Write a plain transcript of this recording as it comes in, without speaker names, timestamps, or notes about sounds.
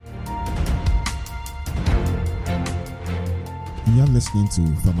You're listening to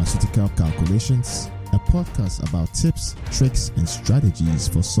Pharmaceutical Calculations, a podcast about tips, tricks, and strategies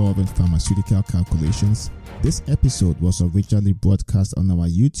for solving pharmaceutical calculations. This episode was originally broadcast on our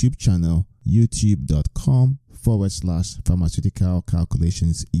YouTube channel, youtube.com/pharmaceutical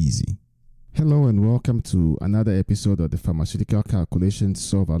calculations easy. Hello and welcome to another episode of the Pharmaceutical Calculations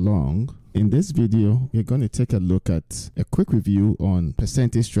Solve Along. In this video, we're going to take a look at a quick review on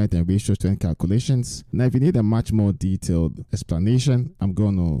percentage strength and ratio strength calculations. Now, if you need a much more detailed explanation, I'm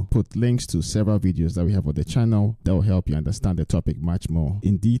going to put links to several videos that we have on the channel that will help you understand the topic much more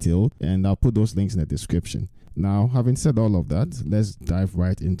in detail, and I'll put those links in the description. Now, having said all of that, let's dive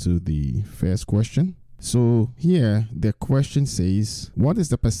right into the first question. So here the question says, what is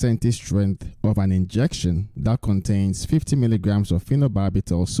the percentage strength of an injection that contains 50 milligrams of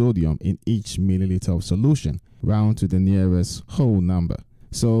phenobarbital sodium in each milliliter of solution? Round to the nearest whole number.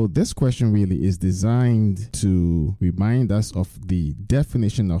 So this question really is designed to remind us of the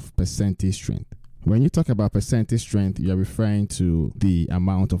definition of percentage strength. When you talk about percentage strength, you're referring to the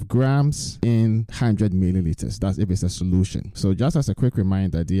amount of grams in 100 milliliters. That's if it's a solution. So just as a quick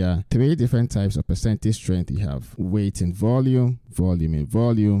reminder, there are three different types of percentage strength. You have weight in volume, volume in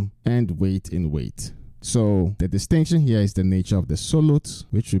volume, and weight in weight. So the distinction here is the nature of the solute,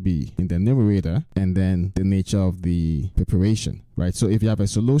 which will be in the numerator, and then the nature of the preparation, right? So if you have a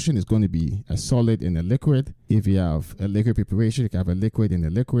solution, it's going to be a solid in a liquid. If you have a liquid preparation, you can have a liquid in a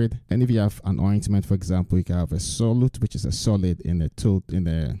liquid. And if you have an ointment, for example, you can have a solute, which is a solid in a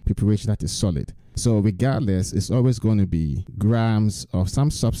preparation that is solid. So regardless, it's always going to be grams of some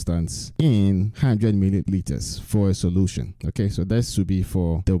substance in 100 milliliters for a solution. Okay, so this should be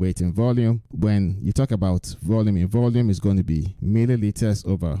for the weight in volume. When you talk about volume in volume, it's going to be milliliters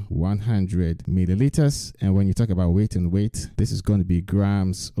over 100 milliliters. And when you talk about weight in weight, this is going to be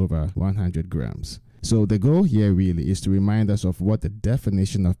grams over 100 grams. So the goal here really is to remind us of what the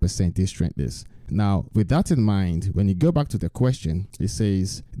definition of percentage strength is. Now, with that in mind, when you go back to the question, it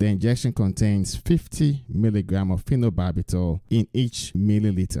says the injection contains 50 milligram of phenobarbital in each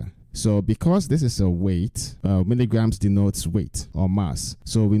milliliter. So because this is a weight, milligrams denotes weight or mass.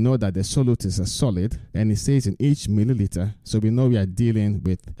 So we know that the solute is a solid, and it says in each milliliter. So we know we are dealing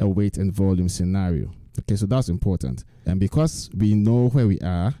with a weight and volume scenario. Okay, so that's important. And because we know where we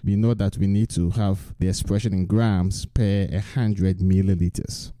are, we know that we need to have the expression in grams per 100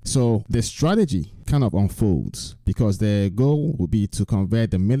 milliliters. So the strategy kind of unfolds because the goal will be to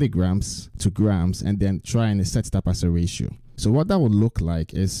convert the milligrams to grams and then try and set it up as a ratio. So what that will look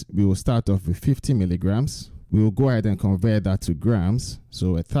like is we will start off with 50 milligrams. We will go ahead and convert that to grams.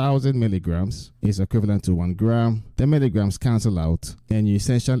 So 1,000 milligrams is equivalent to 1 gram. The milligrams cancel out, and you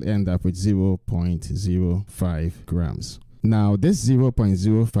essentially end up with 0.05 grams. Now, this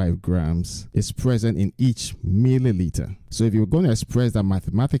 0.05 grams is present in each milliliter. So if you're going to express that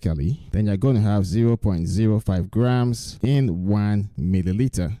mathematically, then you're going to have 0.05 grams in 1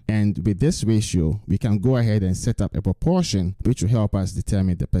 milliliter. And with this ratio, we can go ahead and set up a proportion which will help us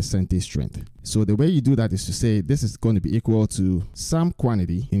determine the percentage strength. So the way you do that is to say this is going to be equal to some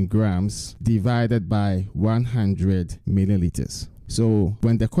quantity in grams divided by 100 milliliters. So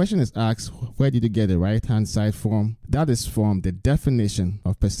when the question is asked, where did you get the right-hand side from? That is from the definition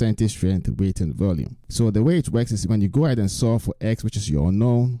of percentage strength, weight, and volume. So the way it works is when you go ahead and solve for X, which is your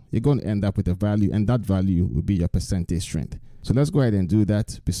unknown, you're going to end up with a value, and that value will be your percentage strength. So let's go ahead and do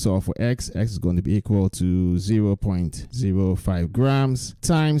that. We solve for X. X is going to be equal to 0.05 grams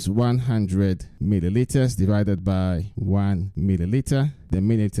times 100 milliliters divided by 1 milliliter. The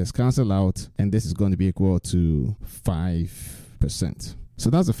milliliters cancel out, and this is going to be equal to 5%. So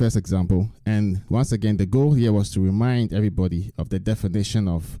that's the first example, and once again the goal here was to remind everybody of the definition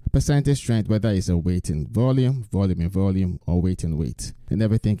of percentage strength, whether it's a weight in volume, volume in volume, or weight in weight, and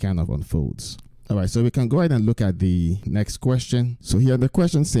everything kind of unfolds. Alright, so we can go ahead and look at the next question. So here the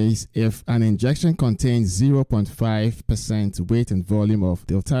question says, if an injection contains 0.5% weight and volume of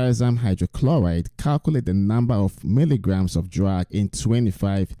diltiazem hydrochloride, calculate the number of milligrams of drug in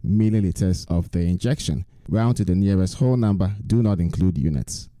 25 milliliters of the injection. Round to the nearest whole number, do not include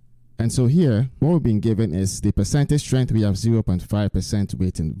units. And so here, what we've been given is the percentage strength. We have 0.5%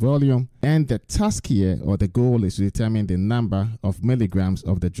 weight and volume. And the task here, or the goal, is to determine the number of milligrams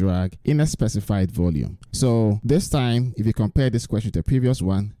of the drug in a specified volume. So this time, if you compare this question to the previous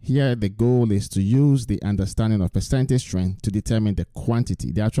one, here the goal is to use the understanding of percentage strength to determine the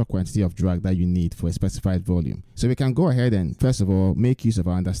quantity, the actual quantity of drug that you need for a specified volume. So we can go ahead and, first of all, make use of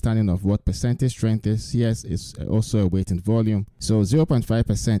our understanding of what percentage strength is. Yes, it's also a weight and volume. So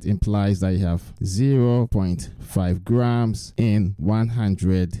 0.5% implies that you have 0.5 grams in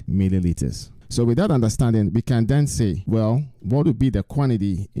 100 milliliters. So with that understanding, we can then say, well, what would be the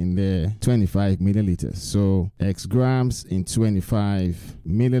quantity in the 25 milliliters? So x grams in 25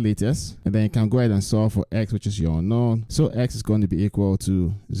 milliliters, and then you can go ahead and solve for x, which is your unknown. So x is going to be equal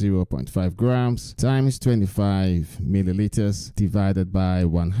to 0.5 grams times 25 milliliters divided by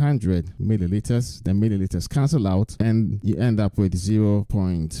 100 milliliters. The milliliters cancel out, and you end up with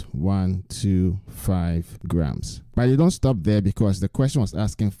 0.125 grams. But you don't stop there, because the question was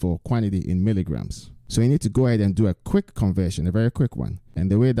asking for quantity in milligrams. So you need to go ahead and do a quick conversion, a very quick one. And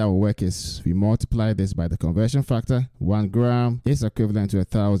the way that will work is we multiply this by the conversion factor. 1 gram is equivalent to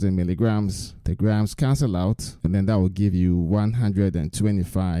 1,000 milligrams. The grams cancel out, and then that will give you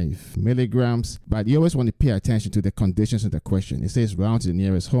 125 milligrams. But you always want to pay attention to the conditions of the question. It says round to the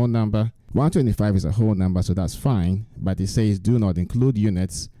nearest whole number. 125 is a whole number, so that's fine. But it says do not include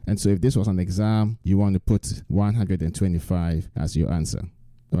units. And so if this was an exam, you want to put 125 as your answer.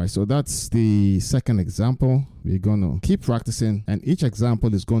 All right, so that's the second example. We're going to keep practicing, and each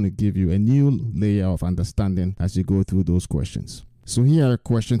example is going to give you a new layer of understanding as you go through those questions. So here,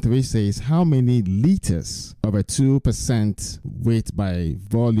 question 3 says, how many liters of a 2% weight by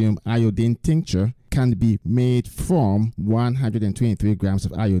volume iodine tincture can be made from 123 grams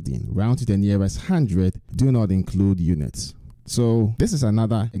of iodine? Round to the nearest 100, do not include units. So this is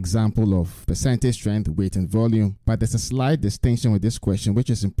another example of percentage strength, weight, and volume, but there's a slight distinction with this question which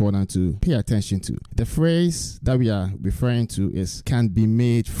is important to pay attention to. The phrase that we are referring to is can be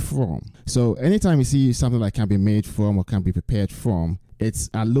made from. So anytime you see something like can be made from or can be prepared from, it's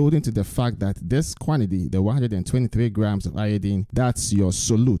alluding to the fact that this quantity, the 123 grams of iodine, that's your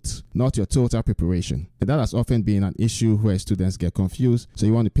solute, not your total preparation. And that has often been an issue where students get confused, so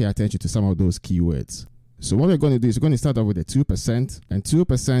you want to pay attention to some of those keywords. So what we're going to do is we're going to start off with a 2%, and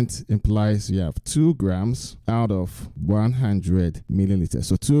 2% implies you have 2 grams out of 100 milliliters.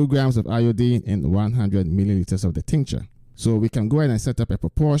 So 2 grams of iodine in 100 milliliters of the tincture. So we can go ahead and set up a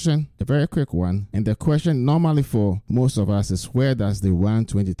proportion, a very quick one. And the question normally for most of us is, where does the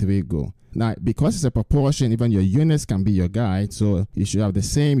 123 go? Now, because it's a proportion, even your units can be your guide. So you should have the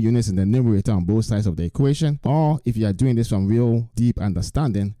same units in the numerator on both sides of the equation. Or if you are doing this from real deep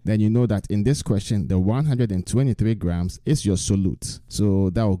understanding, then you know that in this question, the 123 grams is your solute. So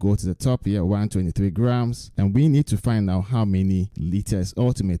that will go to the top here, 123 grams. And we need to find out how many liters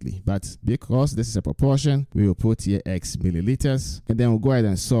ultimately. But because this is a proportion, we will put here x milliliters. And then we'll go ahead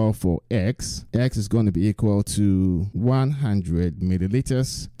and solve for x. X is going to be equal to 100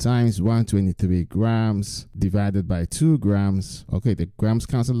 milliliters times 123 grams divided by 2 grams. Okay, the grams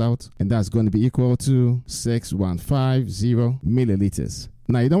cancel out, and that's going to be equal to 6150 milliliters.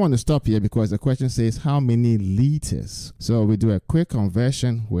 Now, you don't want to stop here because the question says how many liters. So we do a quick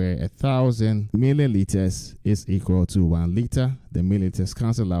conversion where 1,000 milliliters is equal to 1 liter. The milliliters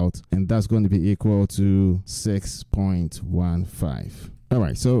cancel out, and that's going to be equal to 6.15. All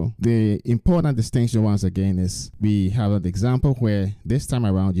right, so the important distinction once again is we have an example where this time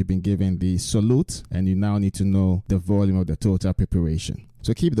around you've been given the solute, and you now need to know the volume of the total preparation.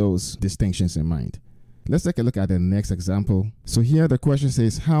 So keep those distinctions in mind. Let's take a look at the next example. So here the question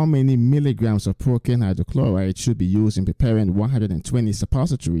says how many milligrams of procaine hydrochloride should be used in preparing 120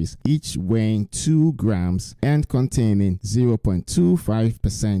 suppositories, each weighing 2 grams and containing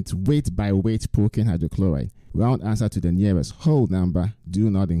 0.25% weight by weight procaine hydrochloride. Round answer to the nearest whole number, do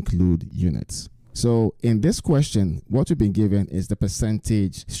not include units. So in this question, what we've been given is the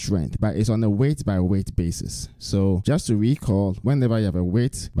percentage strength, but it's on a weight by weight basis. So just to recall, whenever you have a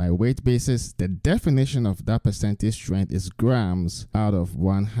weight by weight basis, the definition of that percentage strength is grams out of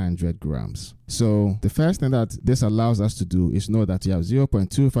 100 grams. So the first thing that this allows us to do is know that you have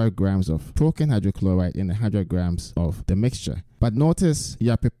 0.25 grams of procaine hydrochloride in 100 grams of the mixture. But notice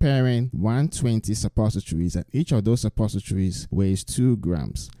you are preparing 120 suppositories, and each of those suppositories weighs 2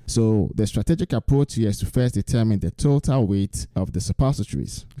 grams. So the strategic approach here is to first determine the total weight of the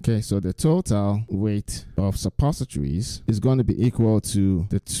suppositories. Okay, so the total weight of suppositories is going to be equal to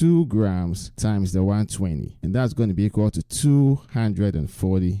the 2 grams times the 120, and that's going to be equal to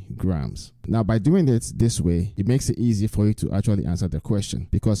 240 grams. Now, by doing it this way, it makes it easy for you to actually answer the question,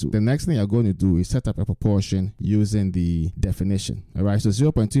 because the next thing you're going to do is set up a proportion using the definition. All right, so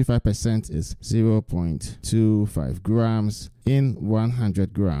 0.25% is 0.25 grams in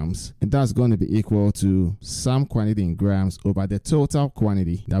 100 grams, and that's going to be equal to some quantity in grams over the total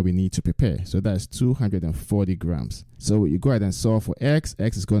quantity that we need to prepare. So that's 240 grams. So you go ahead and solve for x.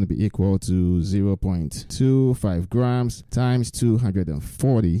 X is going to be equal to 0.25 grams times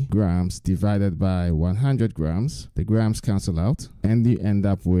 240 grams divided by 100 grams. The grams cancel out, and you end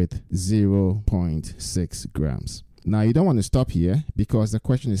up with 0.6 grams. Now, you don't want to stop here because the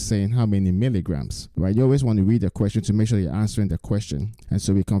question is saying how many milligrams, right? You always want to read the question to make sure you're answering the question. And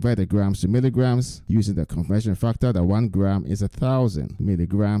so we convert the grams to milligrams using the conversion factor that 1 gram is 1,000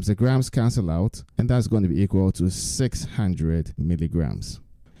 milligrams. The grams cancel out, and that's going to be equal to 600 milligrams.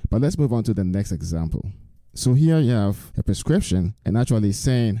 But let's move on to the next example. So here you have a prescription and actually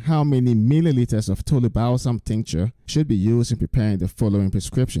saying how many milliliters of tolubalsam tincture should be used in preparing the following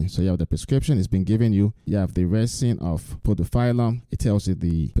prescription. So you have the prescription, it's been given you. You have the resin of podophyllum. It tells you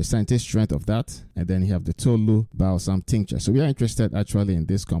the percentage strength of that. And then you have the tolubalsam tincture. So we are interested actually in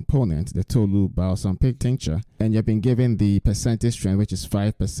this component, the tolubalsam tincture. And you've been given the percentage strength, which is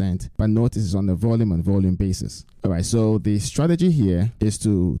 5%. But notice it's on the volume and volume basis. All right, so the strategy here is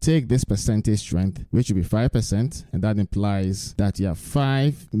to take this percentage strength, which will be 5%, and that implies that you have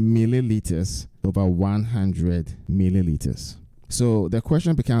 5 milliliters over 100 milliliters. So the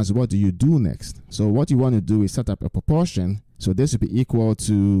question becomes, what do you do next? So what you want to do is set up a proportion. So this will be equal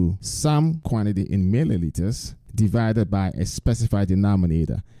to some quantity in milliliters divided by a specified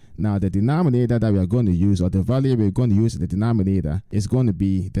denominator. Now, the denominator that we are going to use, or the value we're going to use in the denominator, is going to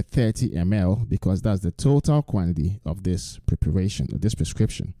be the 30 ml because that's the total quantity of this preparation, of this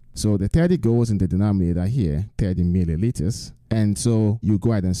prescription. So the 30 goes in the denominator here, 30 milliliters. And so you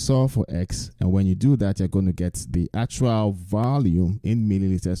go ahead and solve for X. And when you do that, you're going to get the actual volume in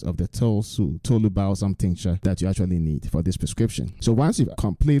milliliters of the tolubalsam tincture that you actually need for this prescription. So once you've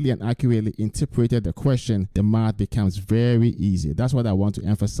completely and accurately interpreted the question, the math becomes very easy. That's what I want to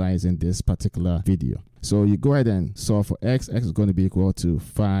emphasize in this particular video. So you go ahead and solve for X. X is going to be equal to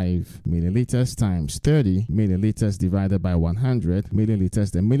 5 milliliters times 30 milliliters divided by 100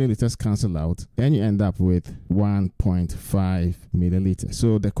 milliliters. The milliliters cancel out, and you end up with 1.5 milliliters.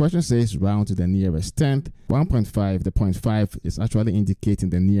 So the question says round to the nearest tenth. 1.5, the 0.5 is actually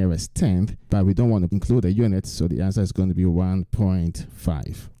indicating the nearest tenth, but we don't want to include a unit, so the answer is going to be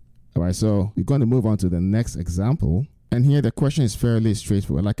 1.5. All right, so we're going to move on to the next example. And here the question is fairly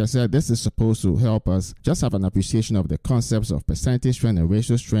straightforward. Like I said, this is supposed to help us just have an appreciation of the concepts of percentage strength and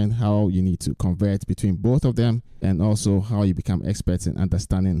ratio strength, how you need to convert between both of them, and also how you become experts in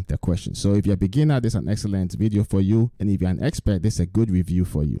understanding the question. So if you're a beginner, this is an excellent video for you. And if you're an expert, this is a good review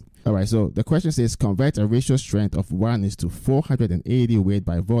for you. All right, so the question says convert a ratio strength of 1:480 weight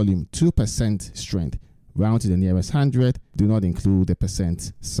by volume, 2% strength. Round to the nearest 100. Do not include the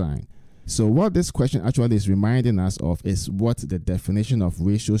percent sign. So what this question actually is reminding us of is what the definition of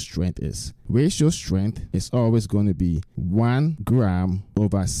ratio strength is. Ratio strength is always going to be 1 gram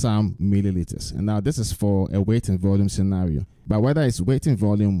over some milliliters. And now this is for a weight and volume scenario. But whether it's weight in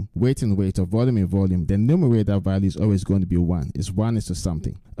volume, weight in weight, or volume in volume, the numerator value is always going to be 1. It's 1 is to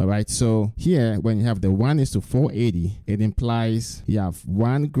something. All right. So here, when you have the 1:480, it implies you have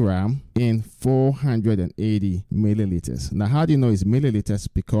 1 gram in 480 milliliters. Now, how do you know it's milliliters?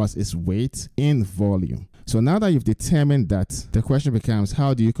 Because it's weight in volume. So now that you've determined that, the question becomes,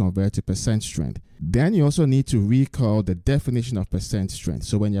 how do you convert to percent strength? Then you also need to recall the definition of percent strength.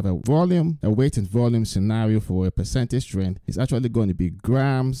 So when you have a volume, a weight and volume scenario for a percentage strength, it's actually going to be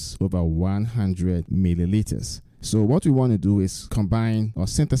grams over 100 milliliters. So what we want to do is combine or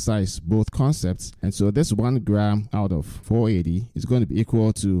synthesize both concepts. And so this 1 gram out of 480 is going to be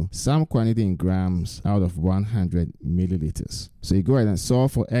equal to some quantity in grams out of 100 milliliters. So you go ahead and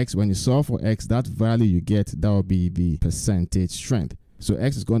solve for X. When you solve for X, that value you get, that will be the percentage strength. So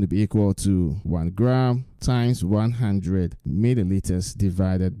X is going to be equal to 1 gram times 100 milliliters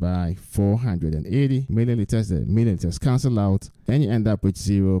divided by 480 milliliters. The milliliters cancel out, and you end up with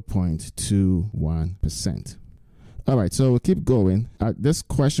 0.21%. All right, so we'll keep going. This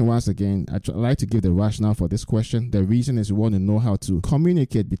question, once again, I'd like to give the rationale for this question. The reason is we want to know how to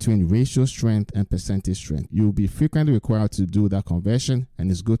communicate between ratio strength and percentage strength. You'll be frequently required to do that conversion,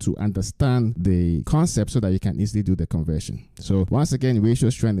 and it's good to understand the concept so that you can easily do the conversion. So once again, ratio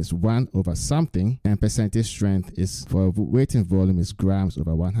strength is 1 over something, and percentage strength is for weight and volume is grams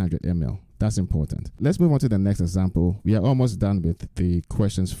over 100 ml. That's important. Let's move on to the next example. We are almost done with the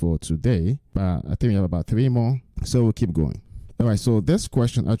questions for today, but I think we have about 3 more. So we'll keep going. All right, so this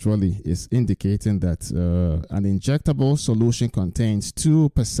question actually is indicating that an injectable solution contains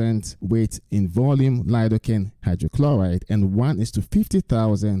 2% weight in volume lidocaine hydrochloride and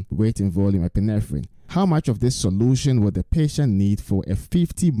 1:50,000 weight in volume epinephrine. How much of this solution would the patient need for a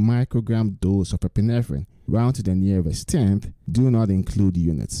 50 microgram dose of epinephrine? Round to the nearest tenth. Do not include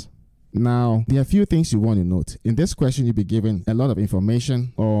units. Now, there are a few things you want to note. In this question, you'll be given a lot of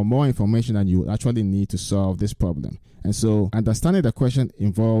information or more information than you actually need to solve this problem. And so understanding the question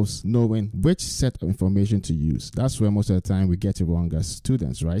involves knowing which set of information to use. That's where most of the time we get it wrong as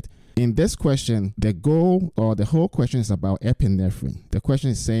students, right? In this question, the goal or the whole question is about epinephrine. The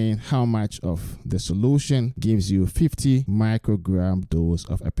question is saying how much of the solution gives you 50 microgram dose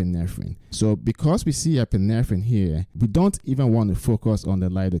of epinephrine. So because we see epinephrine here, we don't even want to focus on the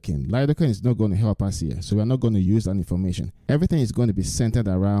lidocaine. Lidocaine is not going to help us here, so we're not going to use that information. Everything is going to be centered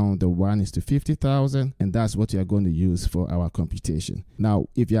around the 1:50,000, and that's what we are going to use for our computation. Now,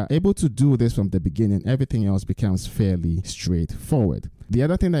 if you are able to do this from the beginning, everything else becomes fairly straightforward. The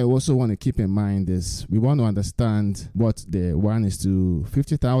other thing that I also want to keep in mind is we want to understand what the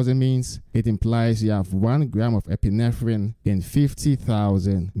 1:50,000 means. It implies you have 1 gram of epinephrine in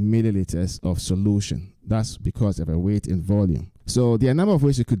 50,000 milliliters of solution. That's because of a weight in volume. So there are a number of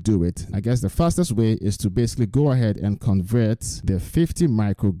ways you could do it. I guess the fastest way is to basically go ahead and convert the 50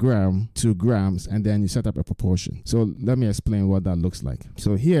 microgram to grams, and then you set up a proportion. So let me explain what that looks like.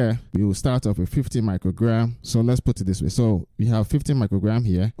 So here we will start off with 50 microgram. So let's put it this way. So we have 50 microgram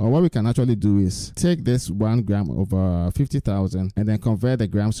here, or what we can actually do is take this 1 gram over 50,000 and then convert the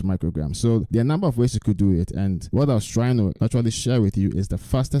grams to micrograms. So there are a number of ways you could do it, and what I was trying to actually share with you is the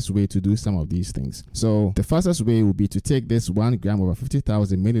fastest way to do some of these things. So the fastest way would be to take this 1 gram over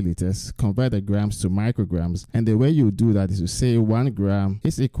 50,000 milliliters, convert the grams to micrograms, and the way you do that is to say 1 gram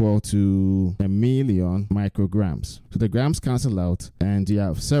is equal to 1,000,000 micrograms. So the grams cancel out, and you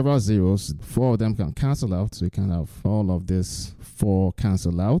have several zeros. 4 of them can cancel out, so you can have all of this 4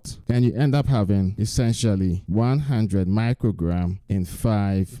 cancel out, and you end up having essentially 100 microgram in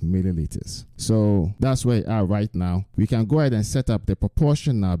 5 milliliters. So that's where we are right now. We can go ahead and set up the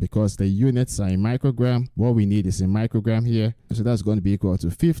proportion now because the units are in microgram. What we need is in microgram here. So that's going to be equal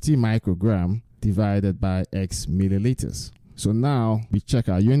to 50 microgram divided by X milliliters. So now we check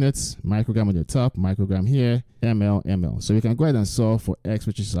our units, microgram on the top, microgram here, ml, ml. So we can go ahead and solve for X,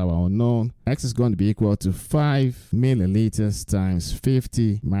 which is our unknown. X is going to be equal to 5 milliliters times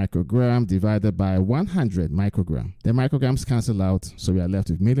 50 microgram divided by 100 microgram. The micrograms cancel out, so we are left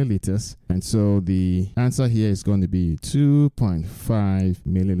with milliliters. And so the answer here is going to be 2.5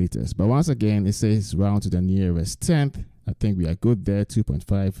 milliliters. But once again, it says round to the nearest tenth. I think we are good there,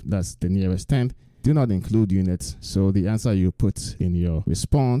 2.5, that's the nearest tenth. Do not include units, so the answer you put in your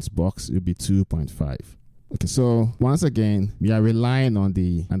response box will be 2.5. Okay, so once again, we are relying on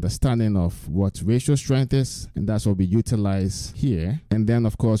the understanding of what ratio strength is, and that's what we utilize here. And then,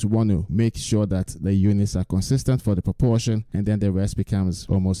 of course, we want to make sure that the units are consistent for the proportion, and then the rest becomes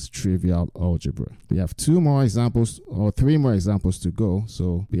almost trivial algebra. We have 2 more examples, or 3 more examples to go,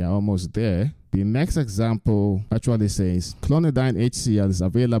 so we are almost there. The next example actually says clonidine HCl is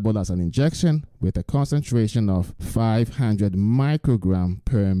available as an injection with a concentration of 500 microgram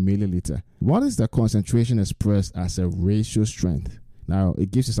per milliliter. What is the concentration expressed as a ratio strength? Now,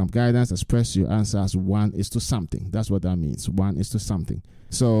 it gives you some guidance. Express your answer as 1:something. That's what that means, 1:something.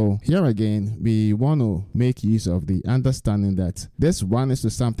 So here again, we want to make use of the understanding that this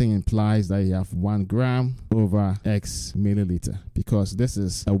 1:something implies that you have 1 gram over X milliliter, because this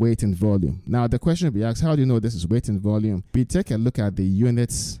is a weight in volume. Now, the question will be asked, how do you know this is weight in volume? We take a look at the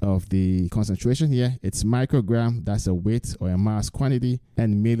units of the concentration here. It's microgram, that's a weight or a mass quantity,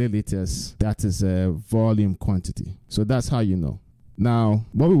 and milliliters, that is a volume quantity. So that's how you know. Now,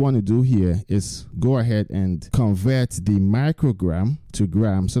 what we want to do here is go ahead and convert the microgram to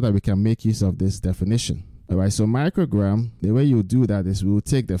gram so that we can make use of this definition. All right, so microgram, the way you do that is we'll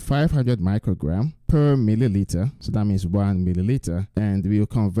take the 500 microgram per milliliter, so that means 1 milliliter, and we'll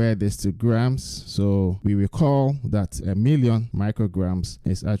convert this to grams. So we recall that 1,000,000 micrograms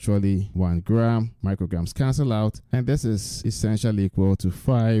is actually 1 gram. Micrograms cancel out, and this is essentially equal to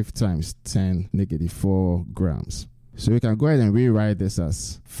 5 times 10 negative 4 grams. So we can go ahead and rewrite this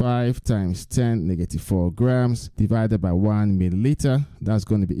as 5 times 10 negative 4 grams divided by 1 milliliter. That's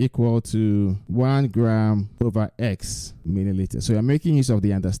going to be equal to 1 gram over X milliliter. So you're making use of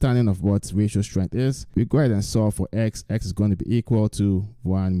the understanding of what ratio strength is. We go ahead and solve for X. X is going to be equal to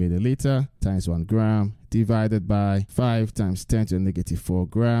 1 milliliter times 1 gram divided by 5 times 10 to the negative 4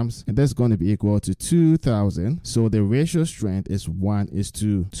 grams. And that's going to be equal to 2,000. So the ratio strength is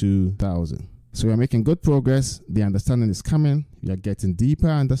 1:2,000. So we are making good progress. The understanding is coming. You are getting deeper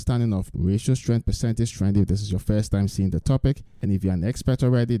understanding of ratio strength, percentage strength if this is your first time seeing the topic. And if you're an expert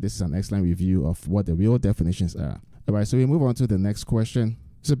already, this is an excellent review of what the real definitions are. All right, so we move on to the next question.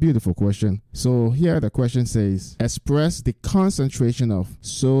 It's a beautiful question. So here the question says, express the concentration of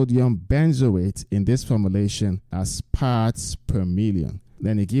sodium benzoate in this formulation as parts per million.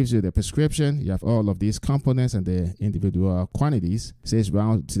 Then it gives you the prescription. You have all of these components and the individual quantities. It says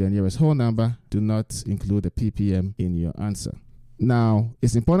round to the nearest whole number. Do not include the ppm in your answer. Now,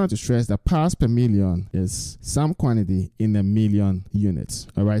 it's important to stress that parts per million is some quantity in a million units.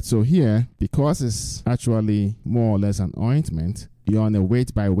 All right, so here, because it's actually more or less an ointment, you're on a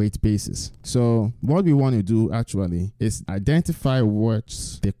weight by weight basis. So what we want to do actually is identify what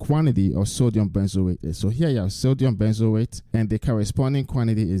the quantity of sodium benzoate is. So here you have sodium benzoate and the corresponding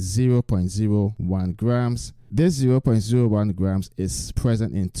quantity is 0.01 grams. This 0.01 grams is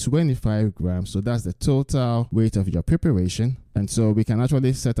present in 25 grams. So that's the total weight of your preparation. And so we can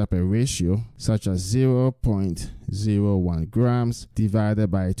actually set up a ratio such as 0.01 grams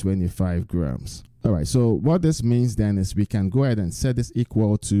divided by 25 grams. All right, so what this means then is we can go ahead and set this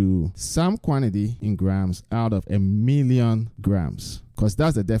equal to some quantity in grams out of a million grams, because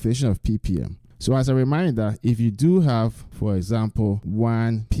that's the definition of ppm. So as a reminder, if you do have, for example,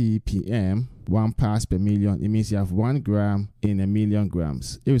 1 ppm, 1 parts per million, it means you have 1 gram in a million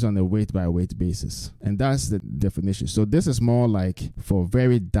grams. It was on a weight by weight basis. And that's the definition. So this is more like for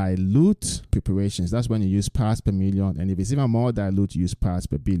very dilute preparations. That's when you use parts per million. And if it's even more dilute, you use parts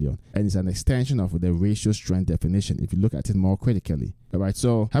per billion. And it's an extension of the ratio strength definition if you look at it more critically. All right,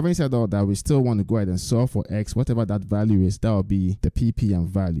 so having said all that, we still want to go ahead and solve for X. Whatever that value is, that will be the ppm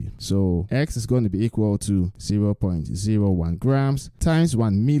value. So X is going to be equal to 0.01 grams times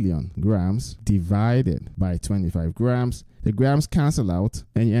 1 million grams divided by 25 grams. The grams cancel out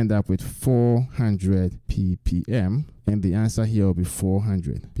and you end up with 400 ppm. And the answer here will be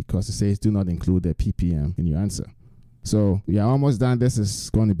 400 because it says do not include the ppm in your answer. So we are almost done. This is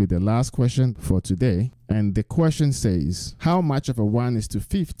going to be the last question for today. And the question says, how much of a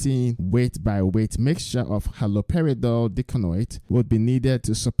 1:15 weight by weight mixture of haloperidol diconoate would be needed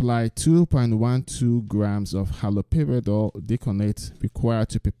to supply 2.12 grams of haloperidol diconoate required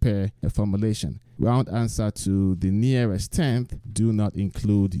to prepare a formulation? Round answer to the nearest tenth, do not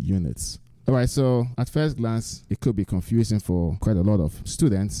include units. All right, so at first glance, it could be confusing for quite a lot of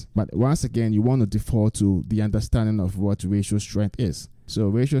students. But once again, you want to default to the understanding of what ratio strength is. So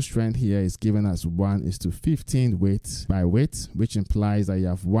ratio strength here is given as 1:15 weight by weight, which implies that you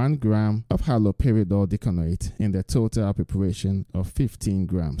have 1 gram of haloperidol diconoate in the total preparation of 15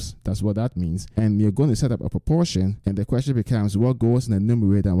 grams. That's what that means. And you're going to set up a proportion, and the question becomes what goes in the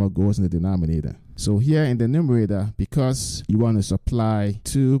numerator and what goes in the denominator. So here in the numerator, because you want to supply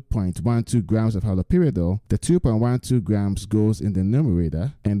 2.12 grams of haloperidol, the 2.12 grams goes in the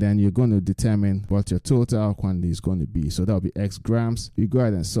numerator, and then you're going to determine what your total quantity is going to be. So that will be X grams. You go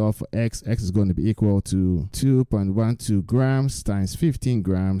ahead and solve for X. X is going to be equal to 2.12 grams times 15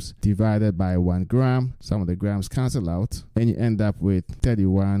 grams divided by 1 gram. Some of the grams cancel out, and you end up with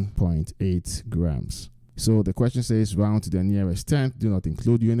 31.8 grams. So the question says round to the nearest tenth, do not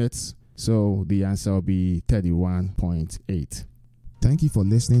include units. So the answer will be 31.8. Thank you for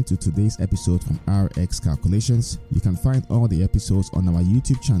listening to today's episode from RX Calculations. You can find all the episodes on our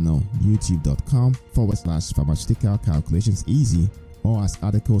YouTube channel, youtube.com/pharmaceutical calculations easy, or as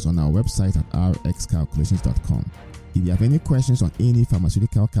articles on our website at rxcalculations.com. If you have any questions on any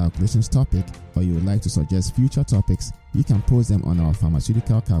pharmaceutical calculations topic, or you would like to suggest future topics, you can post them on our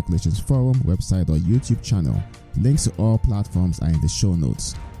Pharmaceutical Calculations Forum website or YouTube channel. Links to all platforms are in the show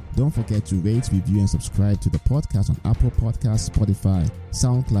notes. Don't forget to rate, review, and subscribe to the podcast on Apple Podcasts, Spotify,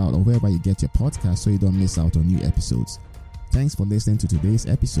 SoundCloud, or wherever you get your podcasts so you don't miss out on new episodes. Thanks for listening to today's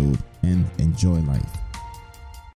episode and enjoy life.